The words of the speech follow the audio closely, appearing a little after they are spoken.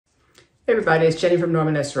Hey everybody, it's Jenny from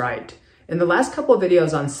Norman S. Wright. In the last couple of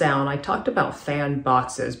videos on sound, I talked about fan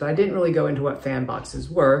boxes, but I didn't really go into what fan boxes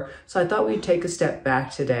were, so I thought we'd take a step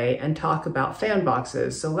back today and talk about fan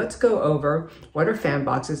boxes. So let's go over what are fan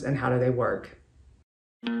boxes and how do they work.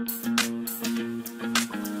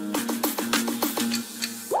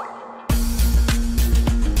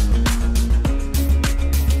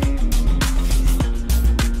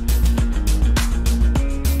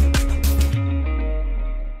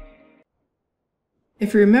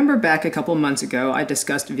 If you remember back a couple months ago, I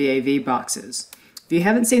discussed VAV boxes. If you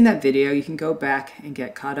haven't seen that video, you can go back and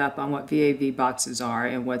get caught up on what VAV boxes are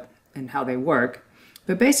and how they work.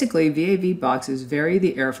 But basically, VAV boxes vary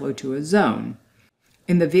the airflow to a zone.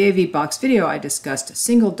 In the VAV box video, I discussed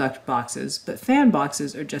single duct boxes, but fan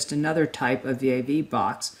boxes are just another type of VAV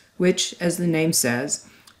box, which, as the name says,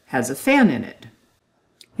 has a fan in it.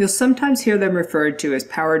 You'll sometimes hear them referred to as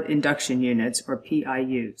powered induction units, or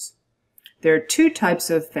PIUs. There are two types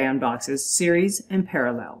of fan boxes, series and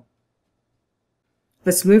parallel.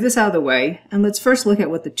 Let's move this out of the way, and let's first look at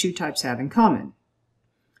what the two types have in common.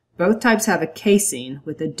 Both types have a casing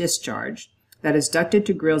with a discharge that is ducted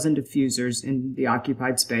to grills and diffusers in the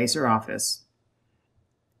occupied space or office.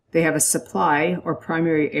 They have a supply or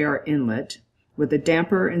primary air inlet with a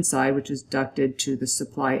damper inside which is ducted to the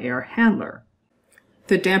supply air handler.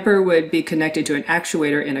 The damper would be connected to an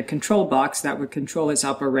actuator in a control box that would control its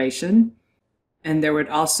operation. And there would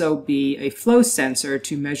also be a flow sensor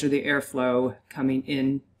to measure the airflow coming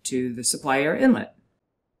into the supply air inlet.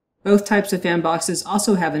 Both types of fan boxes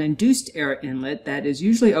also have an induced air inlet that is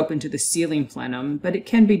usually open to the ceiling plenum, but it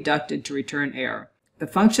can be ducted to return air. The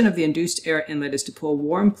function of the induced air inlet is to pull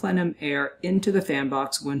warm plenum air into the fan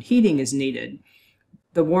box when heating is needed.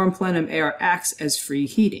 The warm plenum air acts as free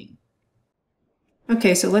heating.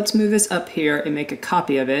 Okay, so let's move this up here and make a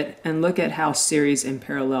copy of it and look at how series and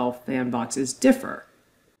parallel fan boxes differ.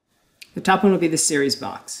 The top one will be the series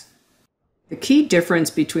box. The key difference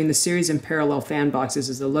between the series and parallel fan boxes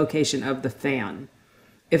is the location of the fan.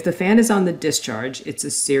 If the fan is on the discharge, it's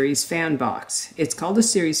a series fan box. It's called a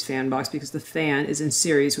series fan box because the fan is in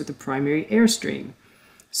series with the primary airstream.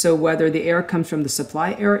 So whether the air comes from the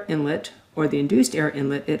supply air inlet or the induced air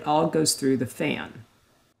inlet, it all goes through the fan.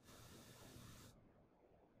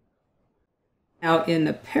 Now in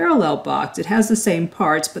the parallel box, it has the same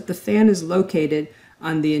parts, but the fan is located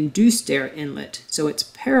on the induced air inlet, so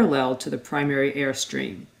it's parallel to the primary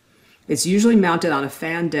airstream. It's usually mounted on a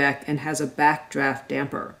fan deck and has a backdraft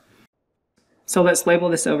damper. So let's label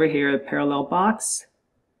this over here a parallel box,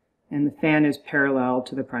 and the fan is parallel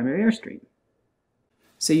to the primary airstream.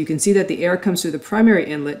 So you can see that the air comes through the primary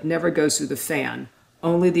inlet, never goes through the fan.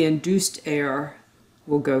 Only the induced air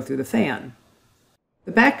will go through the fan.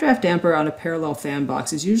 The backdraft damper on a parallel fan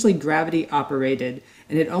box is usually gravity operated,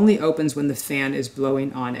 and it only opens when the fan is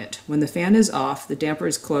blowing on it. When the fan is off, the damper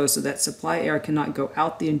is closed so that supply air cannot go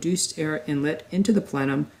out the induced air inlet into the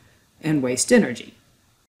plenum and waste energy.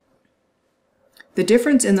 The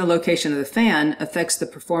difference in the location of the fan affects the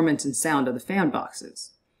performance and sound of the fan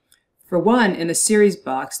boxes. For one, in a series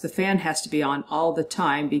box, the fan has to be on all the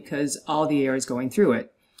time because all the air is going through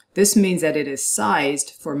it. This means that it is sized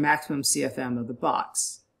for maximum CFM of the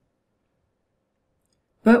box.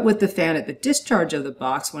 But with the fan at the discharge of the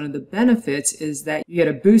box, one of the benefits is that you get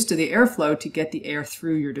a boost of the airflow to get the air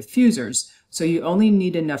through your diffusers. So you only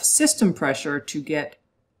need enough system pressure to get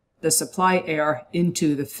the supply air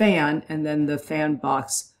into the fan, and then the fan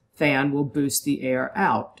box fan will boost the air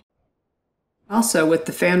out. Also, with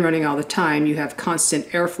the fan running all the time, you have constant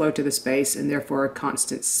airflow to the space and therefore a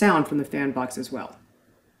constant sound from the fan box as well.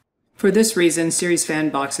 For this reason, series fan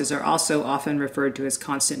boxes are also often referred to as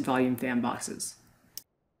constant volume fan boxes.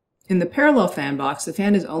 In the parallel fan box, the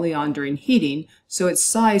fan is only on during heating, so it's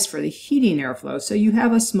sized for the heating airflow, so you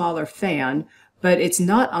have a smaller fan, but it's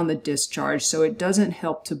not on the discharge, so it doesn't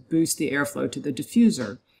help to boost the airflow to the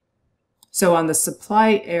diffuser. So on the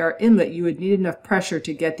supply air inlet, you would need enough pressure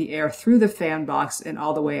to get the air through the fan box and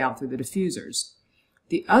all the way out through the diffusers.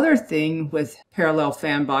 The other thing with parallel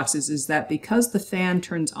fan boxes is that because the fan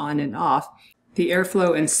turns on and off, the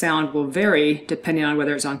airflow and sound will vary depending on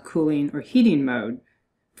whether it's on cooling or heating mode.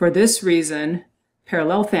 For this reason,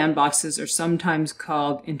 parallel fan boxes are sometimes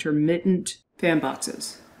called intermittent fan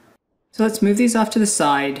boxes. So let's move these off to the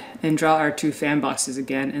side and draw our two fan boxes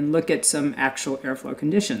again and look at some actual airflow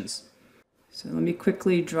conditions. So let me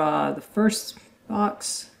quickly draw the first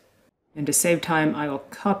box, and to save time I will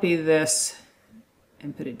copy this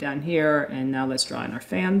and put it down here, and now let's draw in our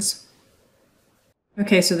fans.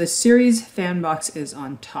 Okay, so the series fan box is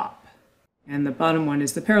on top, and the bottom one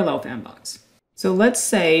is the parallel fan box. So let's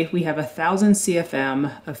say we have 1,000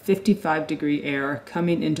 CFM of 55-degree air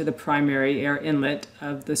coming into the primary air inlet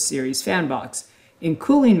of the series fan box. In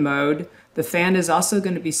cooling mode, the fan is also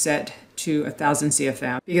going to be set to 1,000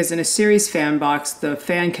 CFM because in a series fan box, the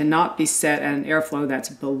fan cannot be set at an airflow that's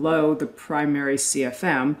below the primary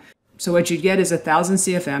CFM. So what you'd get is 1,000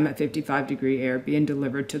 CFM at 55-degree air being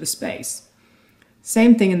delivered to the space.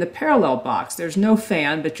 Same thing in the parallel box. There's no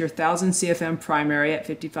fan, but your 1,000 CFM primary at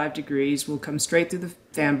 55 degrees will come straight through the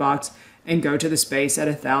fan box and go to the space at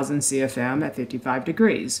 1,000 CFM at 55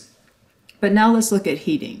 degrees. But now let's look at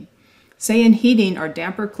heating. Say in heating, our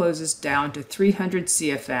damper closes down to 300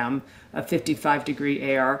 CFM of 55-degree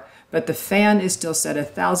air, but the fan is still set at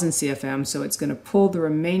 1,000 CFM, so it's going to pull the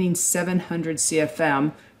remaining 700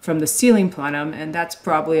 CFM from the ceiling plenum, and that's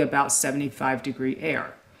probably about 75-degree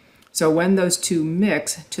air. So when those two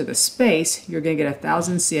mix to the space, you're going to get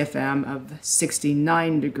 1,000 CFM of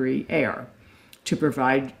 69-degree air to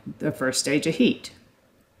provide the first stage of heat.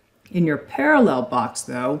 In your parallel box,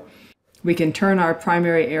 though, we can turn our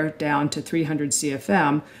primary air down to 300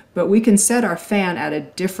 CFM, but we can set our fan at a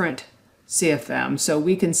different CFM. So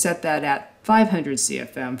we can set that at 500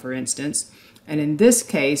 CFM, for instance. And in this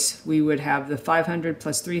case, we would have the 500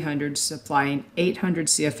 plus 300 supplying 800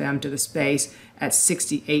 CFM to the space at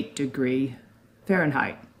 68 degree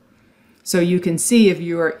Fahrenheit. So you can see if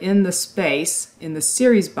you are in the space, in the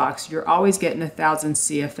series box, you're always getting 1,000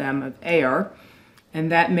 CFM of air.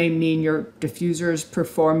 And that may mean your diffusers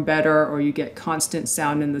perform better or you get constant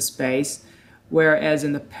sound in the space. Whereas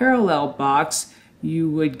in the parallel box, you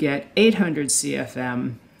would get 800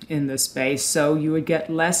 CFM in the space, so you would get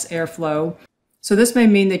less airflow. So this may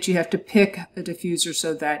mean that you have to pick a diffuser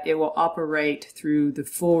so that it will operate through the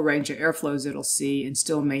full range of airflows it'll see and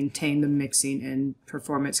still maintain the mixing and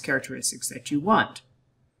performance characteristics that you want.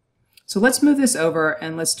 So let's move this over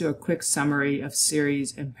and let's do a quick summary of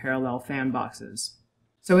series and parallel fan boxes.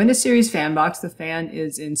 So in a series fan box, the fan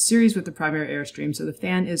is in series with the primary airstream, so the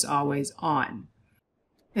fan is always on.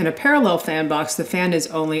 In a parallel fan box, the fan is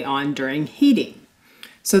only on during heating.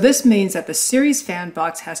 So this means that the series fan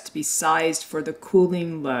box has to be sized for the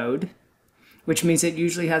cooling load, which means it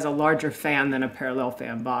usually has a larger fan than a parallel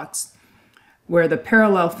fan box, where the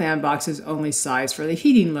parallel fan box is only sized for the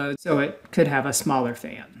heating load, so it could have a smaller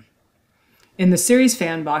fan. In the series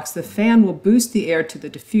fan box, the fan will boost the air to the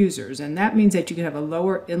diffusers, and that means that you can have a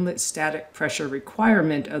lower inlet static pressure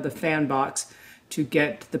requirement of the fan box to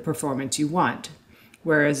get the performance you want.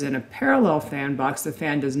 Whereas in a parallel fan box, the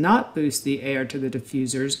fan does not boost the air to the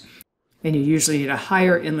diffusers, and you usually need a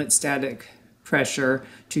higher inlet static pressure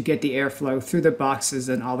to get the airflow through the boxes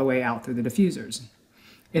and all the way out through the diffusers.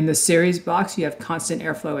 In the series box, you have constant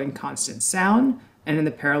airflow and constant sound, and in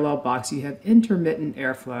the parallel box, you have intermittent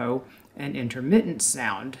airflow and intermittent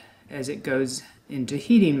sound as it goes into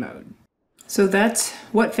heating mode. So that's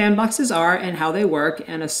what fan boxes are and how they work,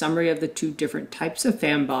 and a summary of the two different types of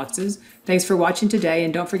fan boxes. Thanks for watching today,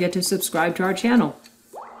 and don't forget to subscribe to our channel.